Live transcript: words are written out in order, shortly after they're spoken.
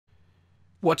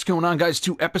What's going on, guys?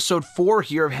 To episode 4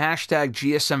 here of hashtag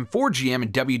GSM4GM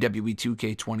and WWE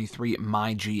 2K23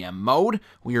 MyGM Mode.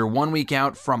 We are 1 week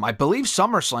out from, I believe,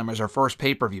 SummerSlam is our first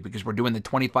pay-per-view because we're doing the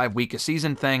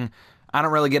 25-week-a-season thing. I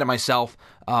don't really get it myself.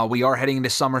 We are heading into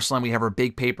SummerSlam. We have our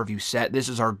big pay-per-view set. This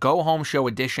is our go-home show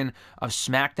edition of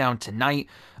SmackDown tonight.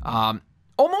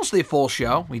 Almost a full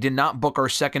show. We did not book our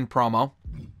second promo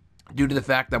due to the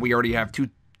fact that we already have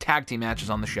 2 tag team matches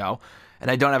on the show. And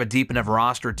I don't have a deep enough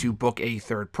roster to book a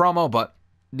third promo, but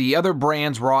the other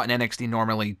brands, Raw and NXT,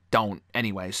 normally don't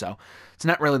anyway, so it's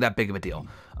not really that big of a deal.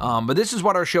 But this is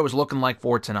what our show is looking like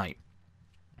for tonight.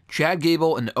 Chad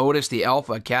Gable and Otis, the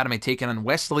Alpha Academy, taking on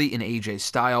Wesley and AJ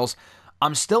Styles.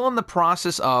 I'm still in the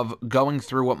process of going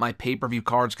through what my pay-per-view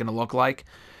card's going to look like.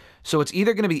 So it's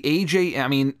either going to be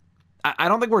AJ, I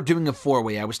don't think we're doing a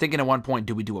 4-way. I was thinking at one point,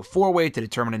 do we do a 4-way to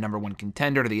determine a number 1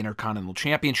 contender to the Intercontinental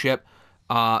Championship?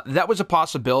 That was a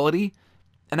possibility,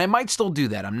 and I might still do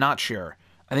that. I'm not sure.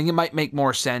 I think it might make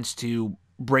more sense to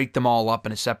break them all up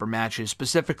into separate matches,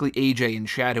 specifically AJ and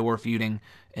Chad, who are feuding,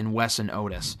 and Wes and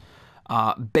Otis.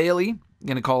 Bayley,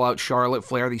 going to call out Charlotte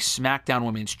Flair, the SmackDown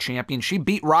Women's Champion. She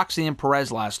beat Roxanne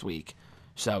Perez last week,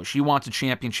 so she wants a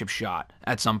championship shot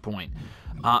at some point.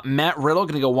 Matt Riddle,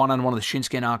 going to go one-on-one with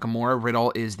Shinsuke Nakamura.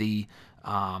 Riddle is the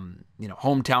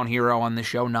hometown hero on this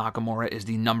show. Nakamura is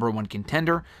the number 1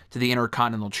 contender to the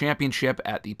Intercontinental Championship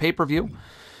at the pay-per-view.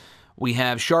 We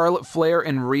have Charlotte Flair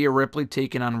and Rhea Ripley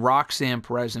taking on Roxanne,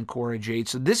 Perez, and Cora, Jade.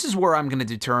 So this is where I'm going to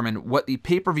determine what the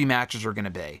pay-per-view matches are going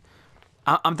to be.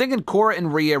 I'm thinking Cora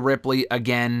and Rhea Ripley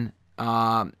again.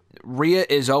 Rhea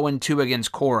is 0-2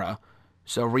 against Cora.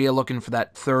 So Rhea looking for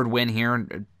that third win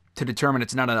here to determine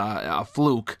it's not a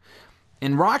fluke.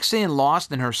 And Roxanne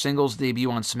lost in her singles debut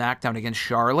on SmackDown against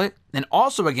Charlotte and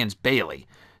also against Bayley.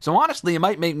 So honestly, it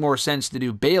might make more sense to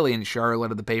do Bayley and Charlotte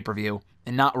at the pay-per-view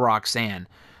and not Roxanne.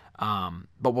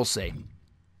 But we'll see.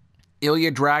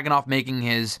 Ilya Dragunov making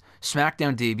his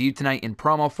SmackDown debut tonight in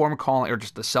promo form, calling or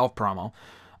just a self-promo.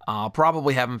 I'll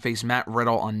probably have him face Matt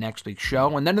Riddle on next week's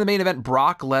show. And then in the main event,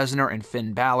 Brock Lesnar and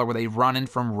Finn Balor with a run-in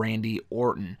from Randy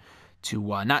Orton to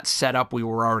not set up. We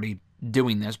were already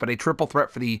doing this, but a triple threat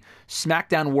for the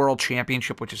SmackDown World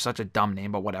Championship, which is such a dumb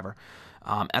name, but whatever,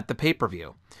 at the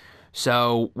pay-per-view.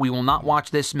 So we will not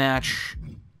watch this match.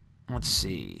 Let's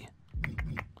see.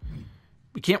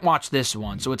 We can't watch this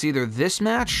one, so it's either this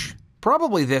match,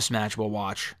 probably this match we'll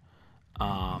watch,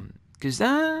 because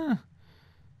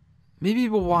maybe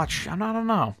we'll watch, I don't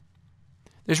know.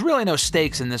 There's really no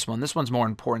stakes in this one. This one's more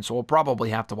important, so we'll probably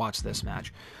have to watch this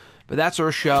match. But that's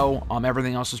our show.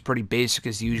 Everything else is pretty basic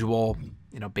as usual.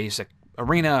 Basic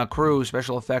arena, crew,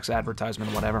 special effects,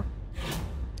 advertisement, whatever.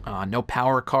 No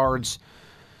power cards.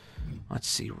 Let's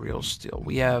see, Real Steel.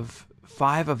 We have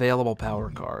 5 available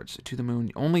power cards. To the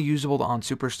Moon, only usable on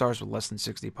superstars with less than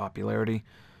 60 popularity.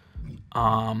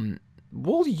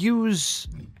 We'll use,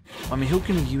 who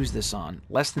can we use this on?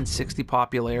 Less than 60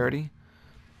 popularity.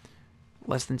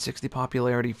 Less than 60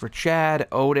 popularity for Chad,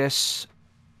 Otis.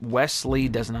 Wesley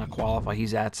does not qualify.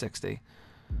 He's at 60.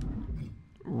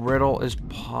 Riddle is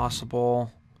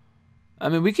possible.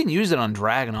 We can use it on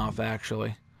Dragunov,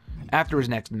 actually, after his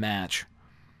next match.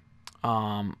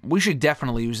 We should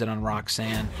definitely use it on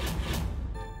Roxanne.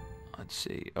 Let's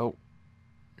see. Oh,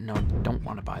 no, don't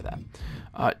want to buy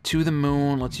that. To the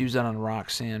Moon. Let's use that on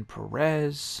Roxanne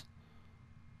Perez.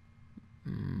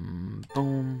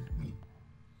 Boom.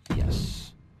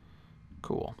 Yes.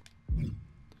 Cool.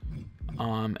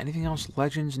 Anything else?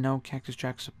 Legends? No. Cactus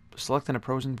Jack's selected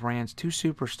opposing brands. 2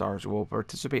 superstars will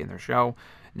participate in their show.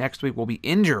 Next week will be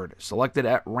injured. Selected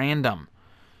at random.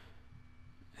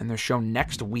 And their show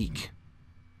next week.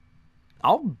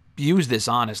 I'll use this,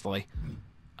 honestly.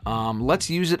 Let's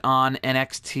use it on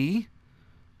NXT.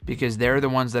 Because they're the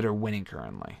ones that are winning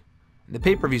currently. The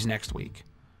pay-per-view's next week.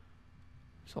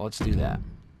 So let's do that.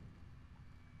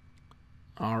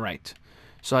 Alright.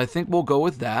 So I think we'll go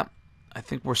with that. I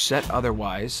think we're set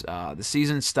otherwise. The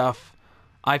season stuff,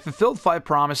 I fulfilled 5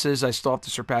 promises. I still have to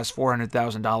surpass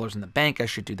 $400,000 in the bank. I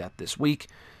should do that this week.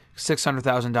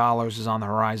 $600,000 is on the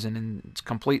horizon, and it's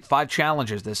complete 5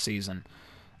 challenges this season.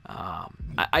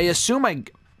 I assume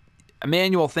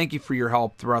Emmanuel, thank you for your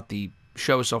help throughout the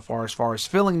show so far as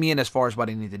filling me in as far as what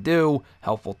I need to do,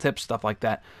 helpful tips, stuff like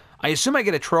that. I assume I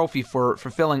get a trophy for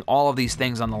fulfilling all of these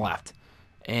things on the left.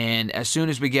 And as soon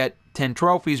as we get 10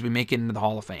 trophies, we make it into the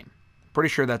Hall of Fame. Pretty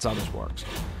sure that's how this works.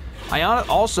 I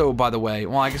also, by the way,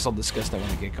 well, I guess I'll discuss that when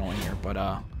we get going here. But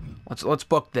let's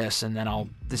book this, and then I'll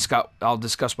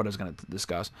discuss what I was going to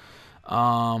discuss.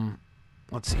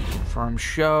 Let's see, confirm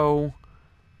show.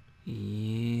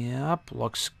 Yep,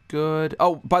 looks good.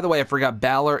 Oh, by the way, I forgot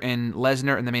Balor and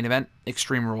Lesnar in the main event.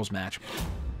 Extreme Rules match.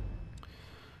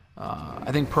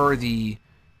 I think per the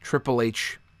Triple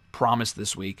H promise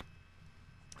this week,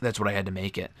 that's what I had to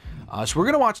make it. So we're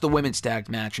going to watch the women's stacked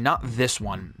match, not this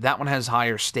one. That one has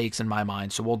higher stakes in my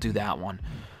mind, so we'll do that one.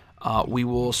 We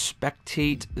will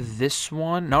spectate this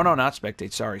one. No, not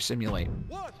spectate. Sorry, simulate.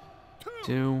 1,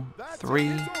 2,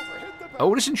 3.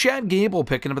 Otis and Chad Gable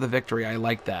picking up the victory. I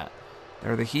like that.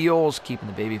 They're the heels, keeping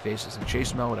the baby faces in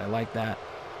chase mode. I like that.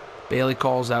 Bayley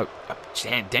calls out.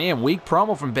 Damn, weak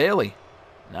promo from Bayley.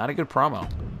 Not a good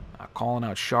promo. Calling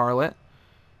out Charlotte.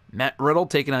 Matt Riddle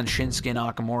taking on Shinsuke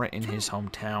Nakamura in his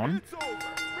hometown.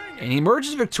 And he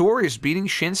emerges victorious, beating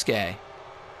Shinsuke.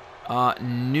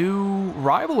 New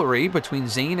rivalry between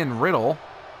Zayn and Riddle.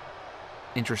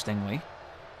 Interestingly.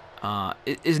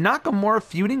 Is Nakamura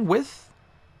feuding with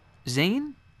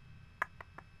Zayn?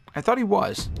 I thought he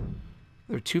was.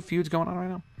 There are 2 feuds going on right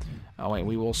now. Oh, wait.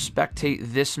 We will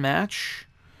spectate this match.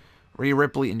 Rhea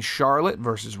Ripley and Charlotte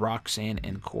versus Roxanne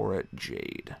and Cora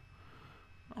Jade.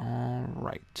 All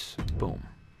right. Boom.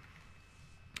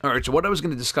 All right, so what I was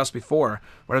going to discuss before,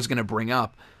 what I was going to bring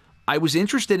up, I was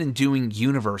interested in doing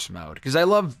Universe Mode, because I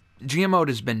love, GM Mode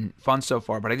has been fun so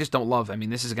far, but I just don't love, I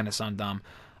mean, this is going to sound dumb.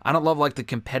 I don't love, like, the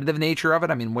competitive nature of it,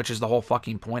 I mean, which is the whole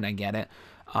fucking point, I get it.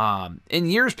 In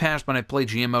years past, when I played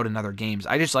GM Mode in other games,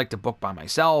 I just like to book by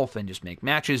myself and just make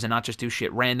matches and not just do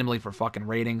shit randomly for fucking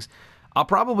ratings. I'll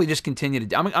probably just continue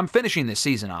to, I'm finishing this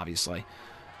season, obviously.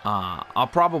 I'll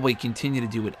probably continue to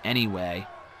do it anyway.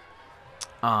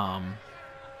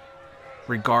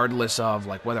 Regardless of,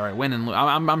 like, whether I win and lose.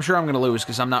 I'm sure I'm going to lose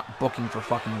because I'm not booking for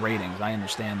fucking ratings. I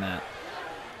understand that.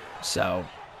 So,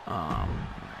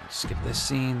 skip this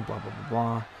scene, blah, blah, blah,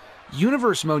 blah.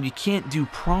 Universe Mode, you can't do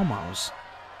promos.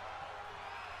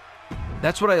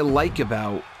 That's what I like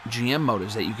about GM Mode,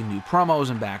 is that you can do promos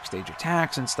and backstage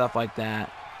attacks and stuff like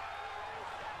that.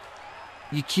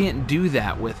 You can't do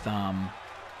that with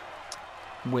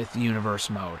Universe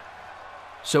Mode.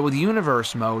 So with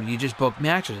Universe Mode, you just book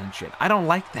matches and shit. I don't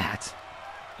like that.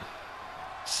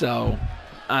 So,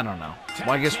 I don't know.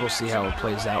 Well, I guess we'll see how it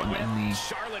plays out in the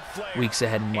weeks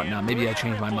ahead and whatnot. Maybe I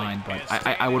change my mind, but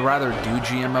I would rather do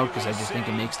GM Mode because I just think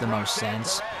it makes the most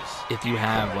sense. If you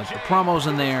have, like, the promos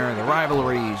in there, the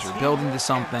rivalries, you're building to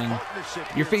something,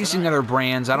 you're facing other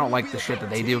brands. I don't like the shit that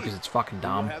they do because it's fucking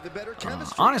dumb.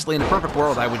 Honestly, in a perfect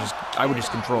world, I would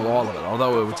just control all of it,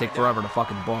 although it would take forever to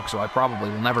fucking book, so I probably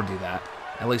will never do that.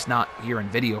 At least not here in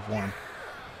video form.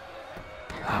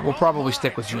 We'll probably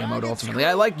stick with GM Mode ultimately.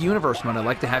 I like Universe Mode. I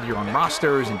like to have your own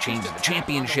rosters and change the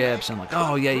championships and, like,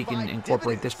 oh yeah, you can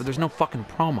incorporate this, but there's no fucking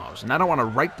promos. And I don't want to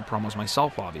write the promos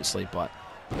myself, obviously, but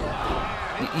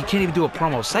you can't even do a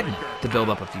promo segment to build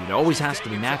up a feud. It always has to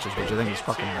be matches, which I think is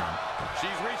fucking dumb.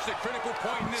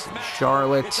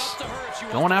 Charlotte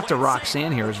going after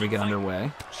Roxanne here as we get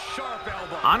underway.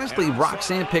 Honestly,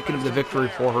 Roxanne picking up the victory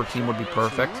for her team would be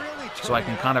perfect, so I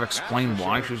can kind of explain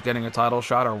why she's getting a title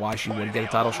shot or why she would get a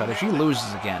title shot. If she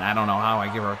loses again, I don't know how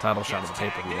I give her a title shot at the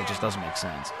pay-per-view. It just doesn't make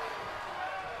sense.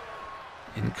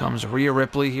 In comes Rhea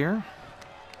Ripley here.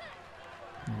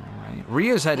 Alright.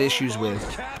 Rhea's had issues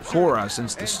with Cora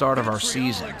since the start of our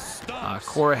season.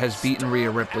 Cora has beaten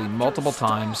Rhea Ripley multiple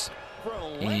times,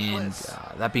 and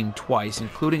that being twice,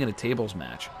 including in a tables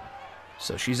match.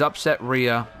 So she's upset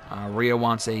Rhea. Rhea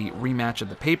wants a rematch of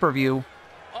the pay-per-view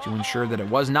to ensure that it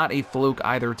was not a fluke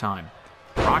either time.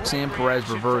 Roxanne Perez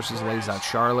reverses, lays out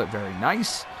Charlotte. Very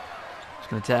nice. She's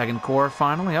going to tag in Cora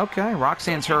finally. Okay,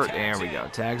 Roxanne's hurt. There we go.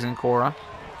 Tags in Cora.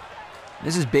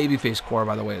 This is babyface Cora,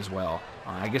 by the way, as well.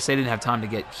 I guess they didn't have time to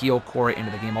get heel Cora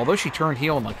into the game, although she turned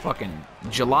heel in like fucking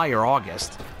July or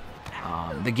August.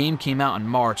 The game came out in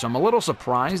March, so I'm a little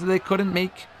surprised that they couldn't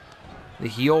make the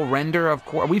heel render of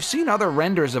Cora. We've seen other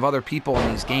renders of other people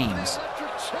in these games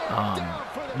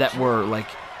that were like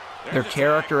their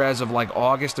character as of like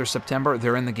August or September.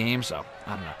 They're in the game, so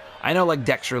I don't know. I know like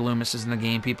Dexter Loomis is in the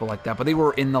game, people like that, but they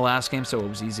were in the last game, so it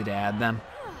was easy to add them.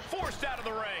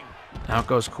 Out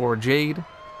goes Cora Jade.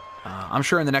 I'm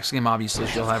sure in the next game, obviously,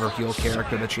 she'll have her heel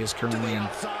character that she has currently in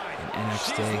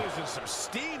NXT.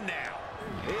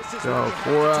 Go,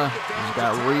 Cora. She's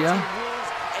got Rhea.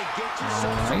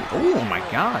 Alright. Oh, my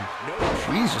God.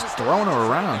 She's just throwing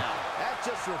her around.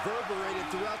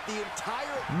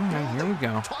 Alright, here we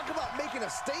go.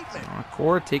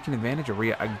 Cora taking advantage of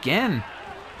Rhea again.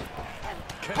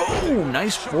 Boom!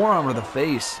 Nice forearm to the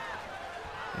face.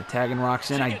 They're tagging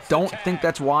Roxanne. I don't think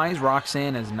that's wise.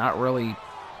 Roxanne is not really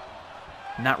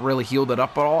healed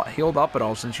up at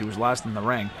all since she was last in the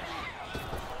ring.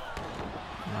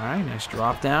 All right, nice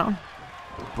drop down.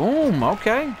 Boom.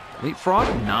 Okay. Leapfrog?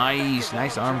 Nice.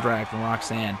 Nice arm drag from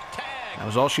Roxanne. That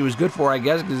was all she was good for, I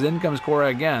guess, because in comes Cora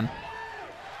again.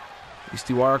 These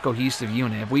two are a cohesive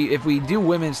unit. If we do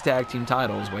women's tag team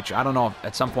titles, which I don't know if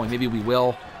at some point maybe we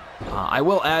will, I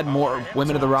will add more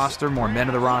women to the roster, more men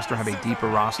to the roster, have a deeper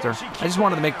roster. I just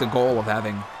wanted to make the goal of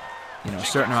having, you know, a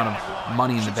certain amount of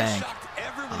money in the bank.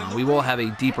 We will have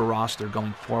a deeper roster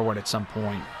going forward at some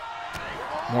point.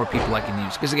 More people I can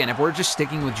use. Because again, if we're just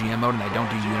sticking with GM mode and I don't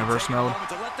do universe mode,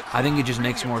 I think it just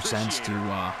makes more sense to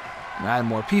add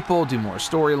more people, do more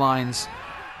storylines.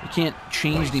 You can't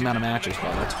change the amount of matches,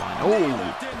 but that's fine. Oh,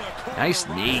 nice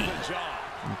knee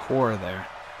from Cora there.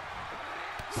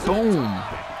 Boom.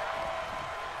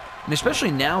 And especially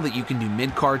now that you can do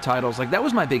mid-card titles, like that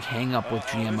was my big hang-up with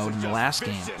GM mode in the last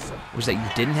game, was that you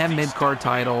didn't have mid-card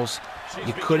titles,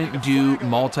 you couldn't do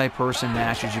multi-person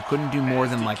matches, you couldn't do more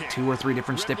than like 2 or 3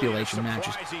 different stipulation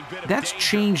matches. That's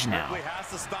changed now.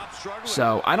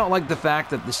 So I don't like the fact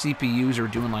that the CPUs are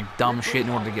doing like dumb shit in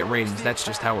order to get ratings. That's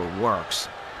just how it works.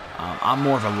 I'm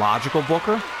more of a logical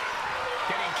booker,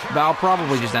 but I'll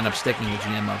probably just end up sticking with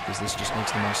GM mode because this just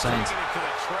makes the most sense. Nice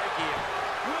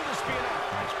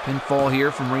pinfall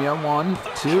here from Rhea. 1,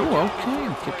 2, okay,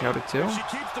 and kick out at 2.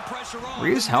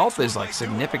 Rhea's health is like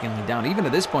significantly down, even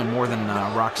at this point more than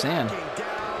Roxanne.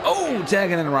 Oh,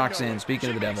 tagging in Roxanne, speaking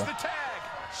of the devil.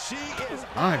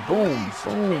 Alright, boom,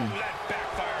 boom.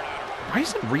 Why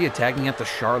isn't Rhea tagging at the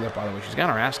Charlotte, by the way? She's got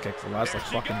her ass kicked for the last like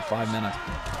fucking 5 minutes.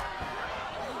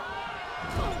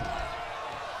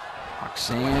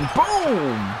 Roxanne,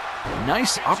 boom!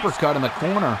 Nice uppercut in the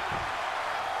corner.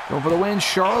 Go for the win.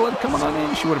 Charlotte coming on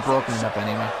in. She would have broken it up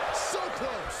anyway.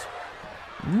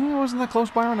 Wasn't that close,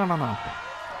 Byron? No.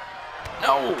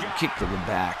 No! Kick to the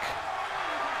back.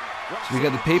 So we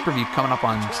got the pay-per-view coming up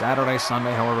on Saturday,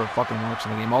 Sunday, however it fucking works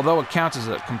in the game. Although it counts as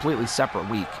a completely separate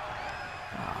week.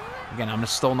 Again, I'm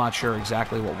still not sure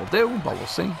exactly what we'll do, but we'll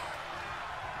see.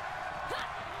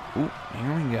 Ooh,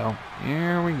 here we go.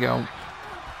 Here we go.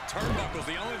 Turnbuckle's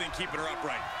the only thing keeping her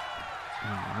upright.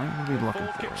 Alright, what are we looking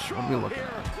for? What are we looking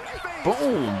at?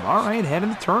 Boom! Alright, head in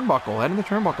the turnbuckle. Head in the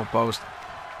turnbuckle post.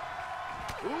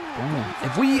 Boom.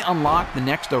 If we unlock the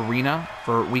next arena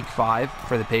for week 5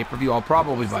 for the pay-per-view, I'll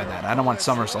probably buy that. I don't want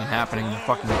SummerSlam happening in the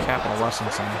fucking Capital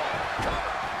Wrestling Center.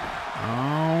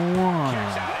 Oh,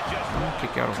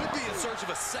 kick out of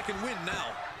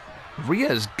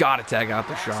Rhea's got to tag out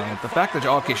the Charlotte. The fact that,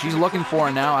 okay, she's looking for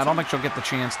it now. I don't think she'll get the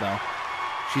chance, though.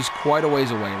 She's quite a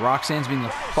ways away. Roxanne's being a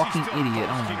fucking idiot.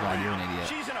 Oh my god, you're an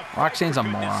idiot. Roxanne's a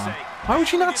moron. Why would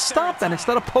she not stop that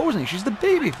instead of posing? She's the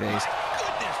babyface.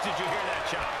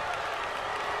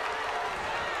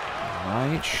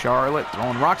 Alright, Charlotte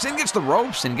throwing Roxanne, gets the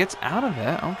ropes and gets out of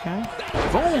it. Okay.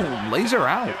 Boom! Lays her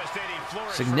out.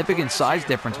 Significant size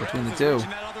difference between the two.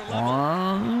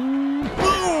 1.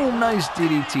 Boom! Nice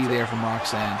DDT there from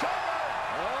Roxanne.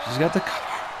 She's got the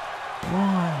cover.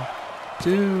 1,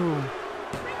 2.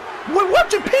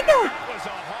 What? You pinned her!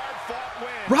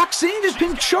 Roxanne just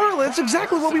pinned Charlotte. That's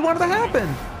exactly what we wanted to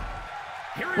happen.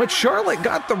 But Charlotte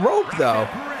got the rope, though.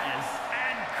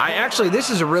 This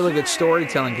is a really good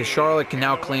storytelling because Charlotte can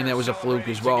now claim that was a fluke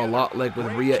as well, a lot like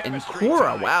with Rhea and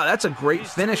Cora. Wow, that's a great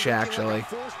finish, actually.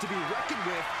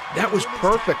 That was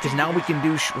perfect because now we can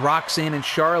do Roxanne and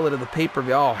Charlotte at the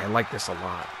pay-per-view. Oh, I like this a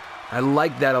lot. I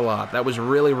like that a lot. That was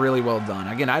really, really well done.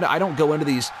 Again, I don't go into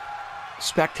these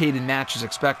spectated matches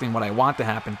expecting what I want to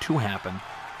happen,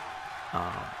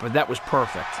 but that was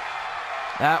perfect.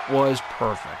 That was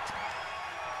perfect.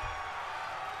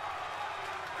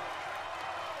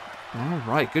 All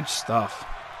right, good stuff.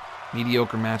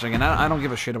 Mediocre match. Again, I don't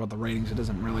give a shit about the ratings. It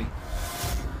doesn't really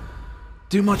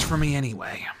do much for me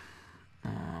anyway.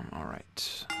 All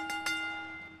right.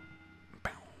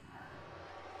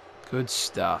 Good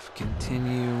stuff.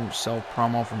 Continue.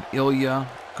 Self-promo from Ilya.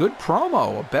 Good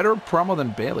promo. A better promo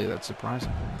than Bailey. That's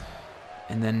surprising.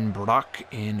 And then Brock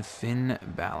and Finn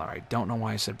Balor. I don't know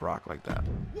why I said Brock like that.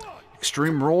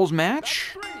 Extreme Rules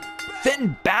match.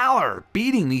 Finn Balor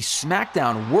beating the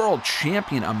SmackDown World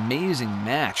Champion. Amazing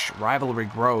match. Rivalry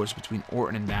grows between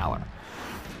Orton and Balor.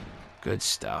 Good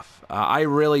stuff.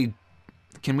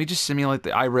 Can we just simulate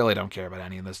the... I really don't care about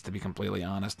any of this, to be completely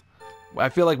honest. I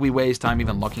feel like we waste time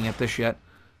even looking at this yet.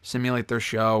 Simulate their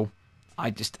show.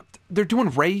 They're doing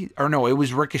it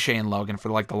was Ricochet and Logan for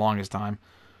like the longest time.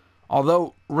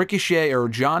 Although Ricochet or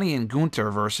Johnny and Gunther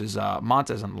versus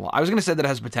Montez and I was going to say that it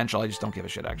has potential. I just don't give a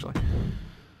shit, actually.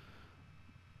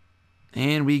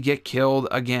 And we get killed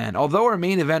again. Although our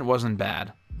main event wasn't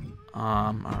bad.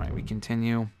 All right, we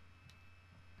continue.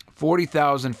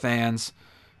 40,000 fans.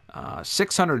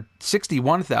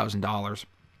 $661,000.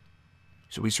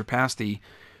 So we surpassed the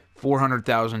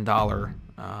 $400,000,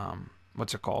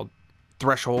 what's it called?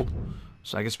 Threshold.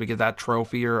 So I guess we get that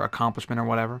trophy or accomplishment or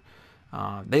whatever.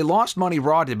 They lost money,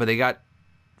 Raw did, but they got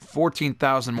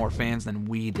 14,000 more fans than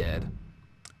we did.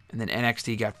 And then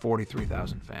NXT got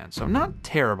 43,000 fans. So not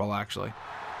terrible, actually.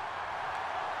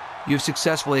 You have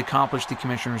successfully accomplished the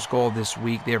Commissioner's goal this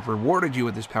week. They have rewarded you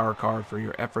with this power card for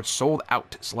your efforts. Sold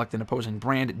out. Select an opposing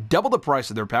brand. Double the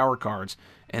price of their power cards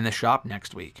in the shop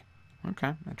next week.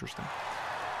 Okay, interesting.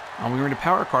 We earned a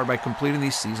power card by completing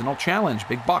the seasonal challenge.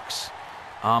 Big bucks.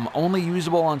 Only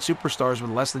usable on superstars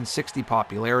with less than 60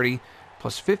 popularity.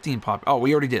 Plus 15 pop... Oh,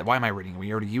 we already did it. Why am I reading it?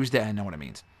 We already used it. I know what it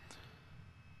means.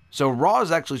 So Raw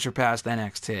has actually surpassed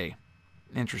NXT.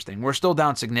 Interesting. We're still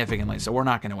down significantly, so we're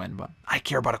not going to win. But I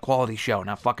care about a quality show,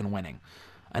 not fucking winning.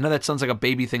 I know that sounds like a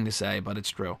baby thing to say, but it's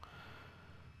true.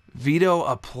 Veto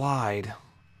applied.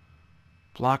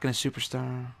 Blocking a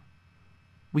superstar.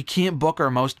 We can't book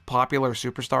our most popular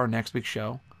superstar next week's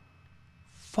show.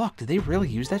 Fuck, did they really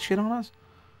use that shit on us?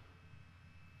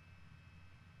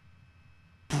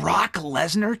 Brock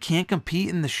Lesnar can't compete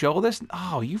in the show this...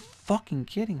 Oh, you fucking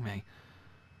kidding me.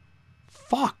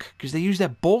 Fuck, because they used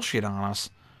that bullshit on us.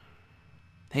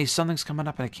 Hey, something's coming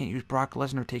up and I can't use Brock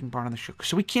Lesnar taking part in the show.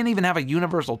 So we can't even have a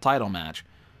Universal title match.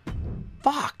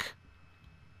 Fuck.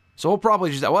 So we'll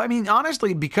probably just... Well, I mean,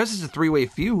 honestly, because it's a three-way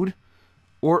feud,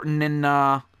 Orton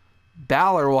and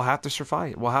Balor will have to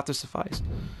suffice.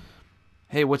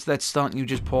 Hey, what's that stunt you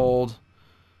just pulled?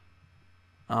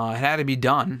 It had to be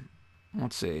done.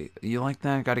 Let's see. You like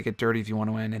that? Got to get dirty if you want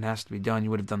to win. It has to be done. You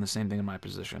would have done the same thing in my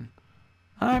position.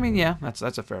 I mean, yeah, that's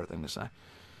a fair thing to say.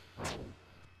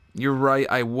 You're right.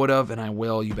 I would have, and I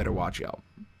will. You better watch out.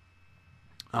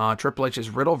 Triple H is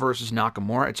Riddle versus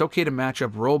Nakamura. It's okay to match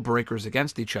up rule breakers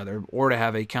against each other or to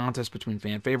have a contest between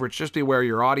fan favorites. Just be aware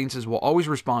your audiences will always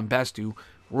respond best to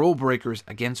rule breakers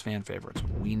against fan favorites.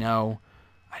 We know.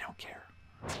 I don't care.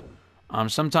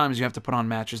 Sometimes you have to put on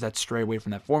matches that stray away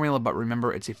from that formula, but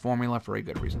remember, it's a formula for a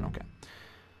good reason. Okay.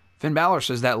 Finn Balor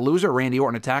says, that loser Randy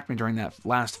Orton attacked me during that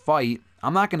last fight.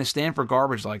 I'm not going to stand for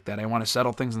garbage like that. I want to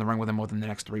settle things in the ring with him within the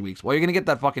next 3 weeks. Well, you're going to get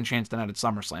that fucking chance tonight at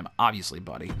SummerSlam, obviously,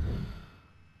 buddy.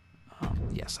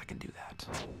 Yes, I can do that.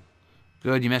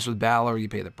 Good, you mess with Balor, you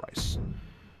pay the price.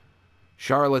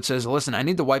 Charlotte says, listen, I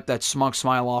need to wipe that smug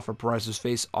smile off of Perez's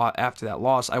face after that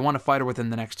loss. I want to fight her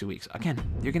within the next 2 weeks. Again,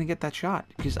 you're going to get that shot,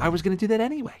 because I was going to do that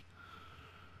anyway.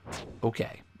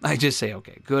 Okay. I just say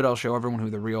okay. Good, I'll show everyone who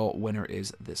the real winner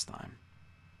is this time.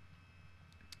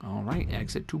 All right,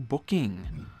 exit to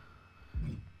booking.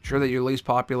 Sure that your least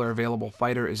popular available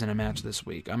fighter is in a match this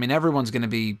week. I mean, everyone's going to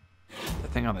be the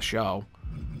thing on the show.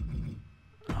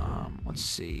 Let's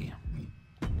see.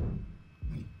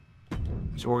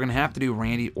 So we're going to have to do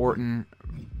Randy Orton.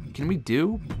 Can we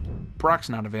do? Brock's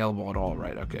not available at all,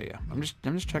 right? Okay, yeah. I'm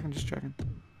just checking.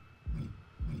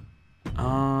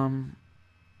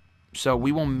 So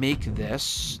we will make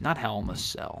this not Hell in a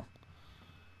Cell.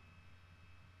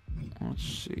 Let's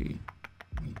see.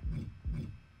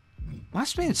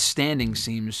 Last Man Standing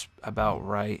seems about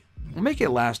right. We'll make it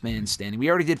Last Man Standing. We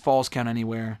already did Falls Count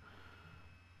Anywhere.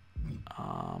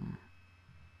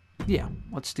 Yeah,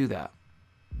 let's do that.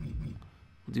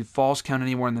 We'll do Falls Count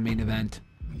Anywhere in the main event.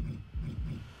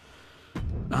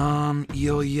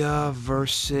 Ilya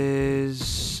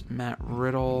versus Matt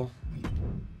Riddle.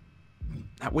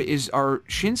 Wait, is our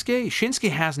Shinsuke? Shinsuke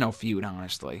has no feud,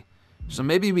 honestly. So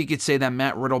maybe we could say that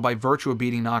Matt Riddle, by virtue of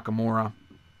beating Nakamura,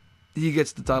 he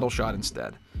gets the title shot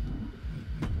instead.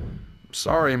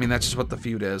 Sorry, I mean, that's just what the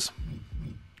feud is.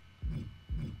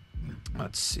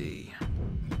 Let's see.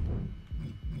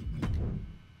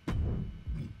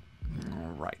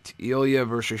 Alright, Ilya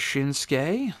versus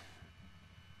Shinsuke.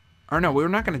 Or no, we're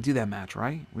not going to do that match,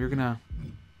 right? We're going to...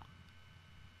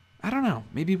 I don't know.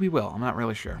 Maybe we will. I'm not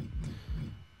really sure.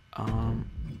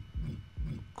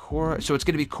 Cora. So it's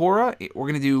going to be Cora. We're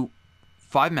going to do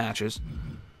 5 matches.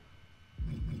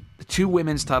 The 2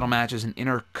 women's title matches and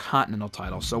Intercontinental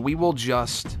title. So we will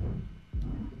just...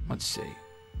 Let's see.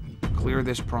 Clear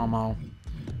this promo.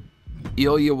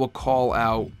 Ilya will call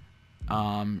out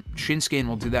Shinsuke, and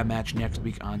we'll do that match next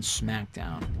week on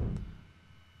SmackDown.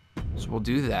 So we'll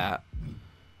do that.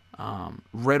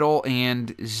 Riddle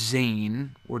and Zayn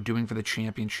we're doing for the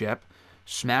championship.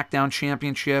 SmackDown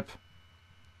championship.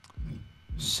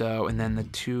 So, and then the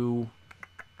 2,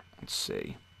 let's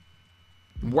see.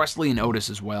 Wesley and Otis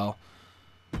as well.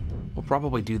 We'll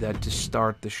probably do that to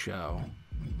start the show.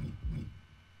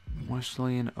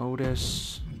 Wesley and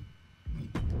Otis.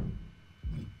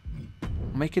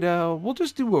 Make it we'll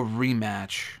just do a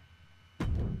rematch.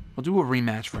 We'll do a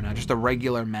rematch for now, just a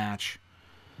regular match.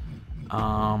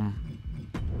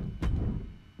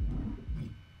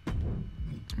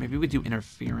 Maybe we do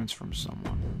interference from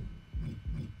someone.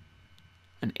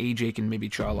 And AJ can maybe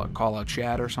call out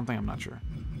Chad or something. I'm not sure.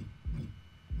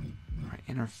 All right,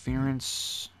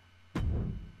 interference.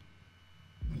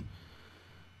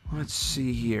 Let's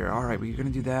see here. All right, we're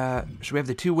going to do that. So we have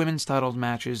the 2 women's titles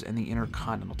matches and the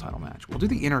Intercontinental title match. We'll do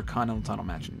the Intercontinental title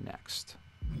match next.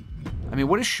 I mean,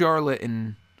 what is Charlotte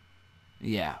and...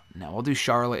 Yeah, no, we'll do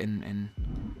Charlotte and...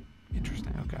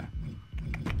 Interesting, okay.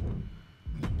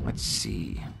 Let's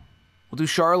see. We'll do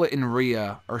Charlotte and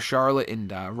Rhea, or Charlotte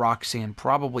and Roxanne,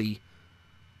 probably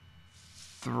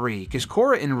 3. Because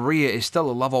Cora and Rhea is still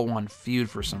a level 1 feud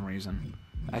for some reason.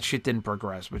 That shit didn't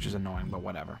progress, which is annoying, but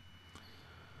whatever.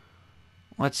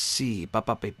 Let's see.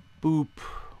 Boop.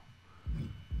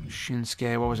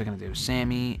 Shinsuke, what was I going to do?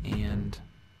 Sammy and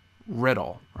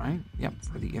Riddle, right? Yep,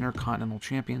 for the Intercontinental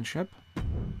Championship.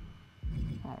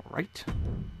 All right.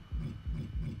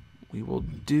 We will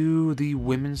do the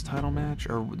women's title match,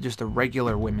 or just a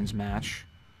regular women's match.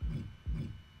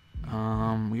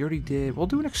 We already did... We'll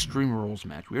do an Extreme Rules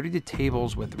match. We already did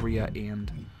tables with Rhea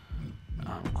and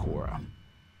Cora.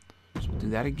 So we'll do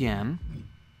that again.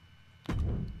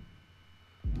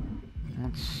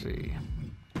 Let's see.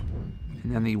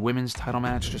 And then the women's title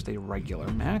match, just a regular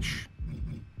match.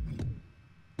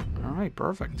 All right,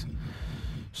 perfect.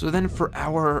 So then for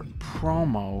our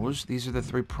promos, these are the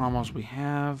 3 promos we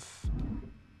have.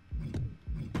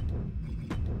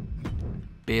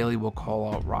 Bayley will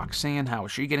call out Roxanne. How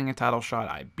is she getting a title shot?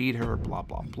 I beat her, blah,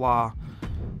 blah, blah.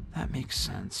 That makes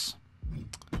sense.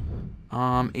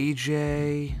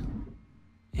 AJ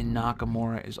and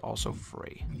Nakamura is also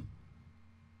free.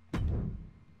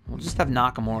 We'll just have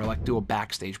Nakamura, like, do a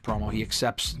backstage promo. He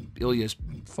accepts Ilya's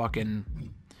fucking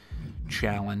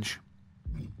challenge.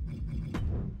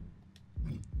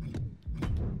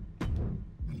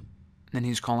 Then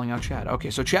he's calling out Chad. Okay,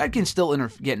 so Chad can still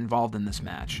get involved in this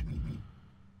match.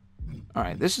 All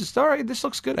right, this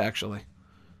looks good, actually.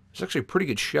 It's actually a pretty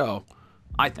good show,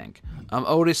 I think.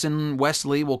 Otis and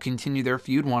Wesley will continue their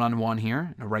feud one-on-one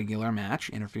here in a regular match.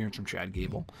 Interference from Chad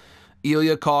Gable.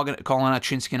 Ilya calling out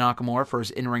Shinsuke Nakamura for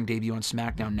his in-ring debut on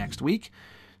SmackDown next week.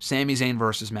 Sami Zayn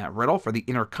versus Matt Riddle for the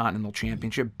Intercontinental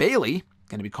Championship. Bayley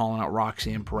going to be calling out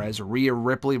Roxanne Perez. Rhea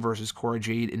Ripley versus Cora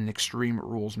Jade in an Extreme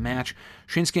Rules match.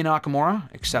 Shinsuke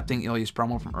Nakamura accepting Ilya's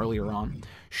promo from earlier on.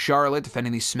 Charlotte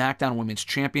defending the SmackDown Women's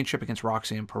Championship against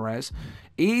Roxanne Perez.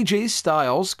 AJ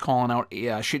Styles calling out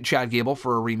Chad Gable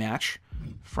for a rematch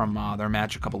from their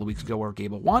match a couple of weeks ago where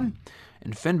Gable won.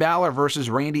 And Finn Balor versus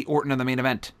Randy Orton in the main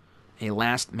event. A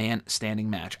last man standing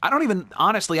match.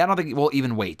 Honestly, I don't think we'll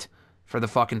even wait for the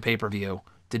fucking pay-per-view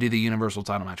to do the Universal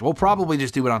title match. We'll probably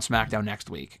just do it on SmackDown next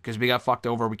week because we got fucked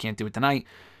over. We can't do it tonight.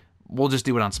 We'll just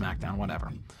do it on SmackDown,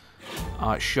 whatever.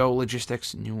 Show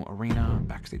logistics, new arena,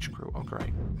 backstage crew. Oh,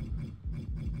 great.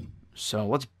 So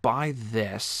let's buy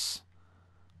this.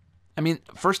 I mean,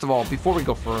 first of all, before we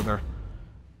go further,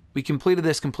 we completed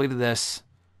this,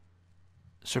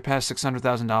 surpassed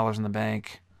 $600,000 in the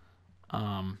bank.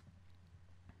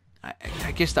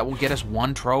 I guess that will get us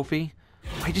 1 trophy.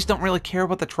 I just don't really care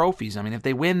about the trophies. I mean, if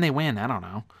they win, they win. I don't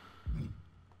know.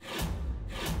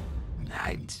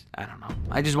 I don't know.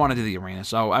 I just want to do the arena.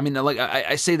 So, I mean, like,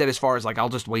 I say that as far as, like, I'll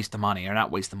just waste the money. Or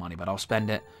not waste the money, but I'll spend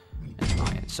it and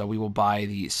buy it. So we will buy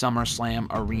the SummerSlam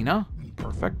arena.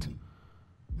 Perfect.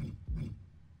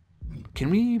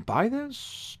 Can we buy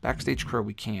this? Backstage crew,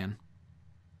 we can.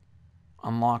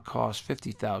 Unlock cost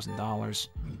 $50,000.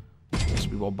 Yes,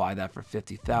 we will buy that for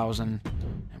 $50,000. And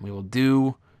we will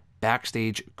do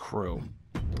backstage crew.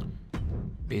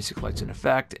 Basic lights in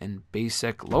effect and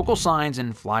basic local signs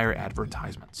and flyer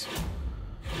advertisements.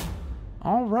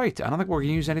 All right. I don't think we're going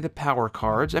to use any of the power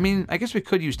cards. I mean, I guess we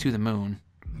could use To the Moon.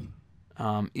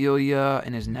 Ilya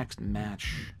in his next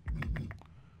match.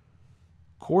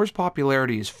 Core's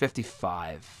popularity is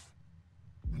 55.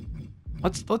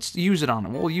 Let's use it on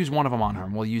him. We'll use one of them on her,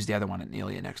 and we'll use the other one in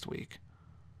Ilya next week.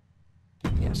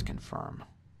 Yes, confirm.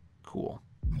 Cool.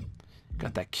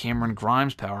 Got that Cameron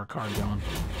Grimes power card going.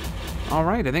 All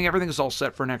right, I think everything is all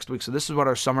set for next week. So this is what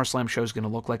our SummerSlam show is going to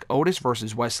look like. Otis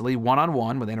versus Wesley,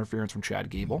 one-on-one with interference from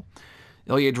Chad Gable.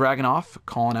 Ilya Dragunov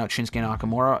calling out Shinsuke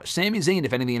Nakamura. Sami Zayn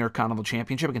defending the Intercontinental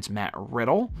Championship against Matt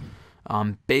Riddle.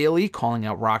 Bayley calling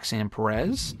out Roxanne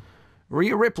Perez.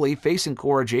 Rhea Ripley facing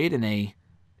Cora Jade in a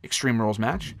Extreme Rules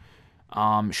match.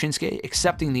 Shinsuke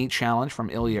accepting the challenge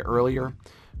from Ilya earlier.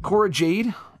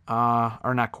 Roxanne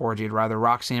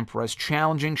Perez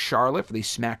challenging Charlotte for the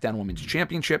SmackDown Women's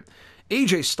Championship.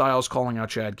 AJ Styles calling out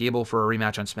Chad Gable for a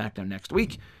rematch on SmackDown next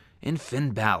week. And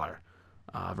Finn Balor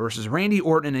versus Randy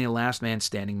Orton in a last man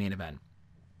standing main event.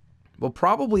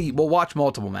 We'll watch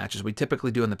multiple matches. We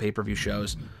typically do in the pay-per-view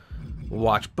shows. We'll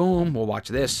watch Boom, we'll watch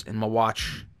this, and we'll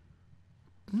watch...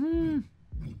 Yeah,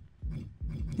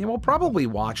 we'll probably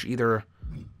watch either...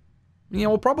 Yeah,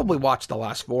 we'll probably watch the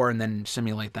last 4 and then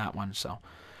simulate that one, so...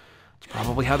 It's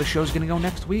probably how the show's going to go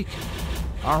next week.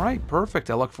 All right, perfect.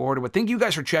 I look forward to it. Thank you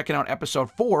guys for checking out episode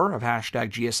 4 of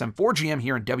 #GSM4GM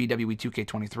here in WWE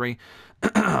 2K23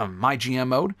 MyGM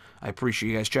Mode. I appreciate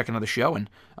you guys checking out the show.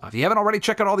 And if you haven't already,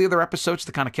 check out all the other episodes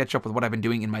to kind of catch up with what I've been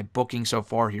doing in my booking so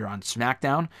far here on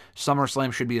SmackDown.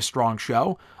 SummerSlam should be a strong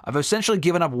show. I've essentially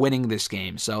given up winning this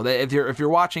game. So if you're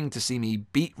watching to see me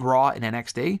beat Raw in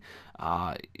NXT,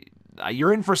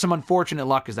 you're in for some unfortunate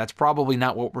luck because that's probably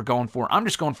not what we're going for. I'm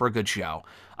just going for a good show.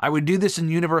 I would do this in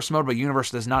Universe mode, but Universe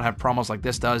does not have promos like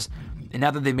this does. And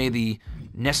now that they made the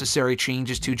necessary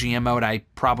changes to GM mode, I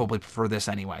probably prefer this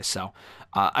anyway. So,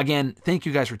 again, thank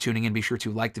you guys for tuning in. Be sure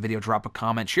to like the video, drop a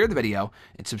comment, share the video,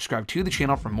 and subscribe to the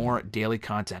channel for more daily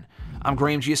content. I'm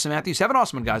Graham GSM Matthews. Have an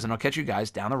awesome one, guys, and I'll catch you guys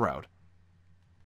down the road.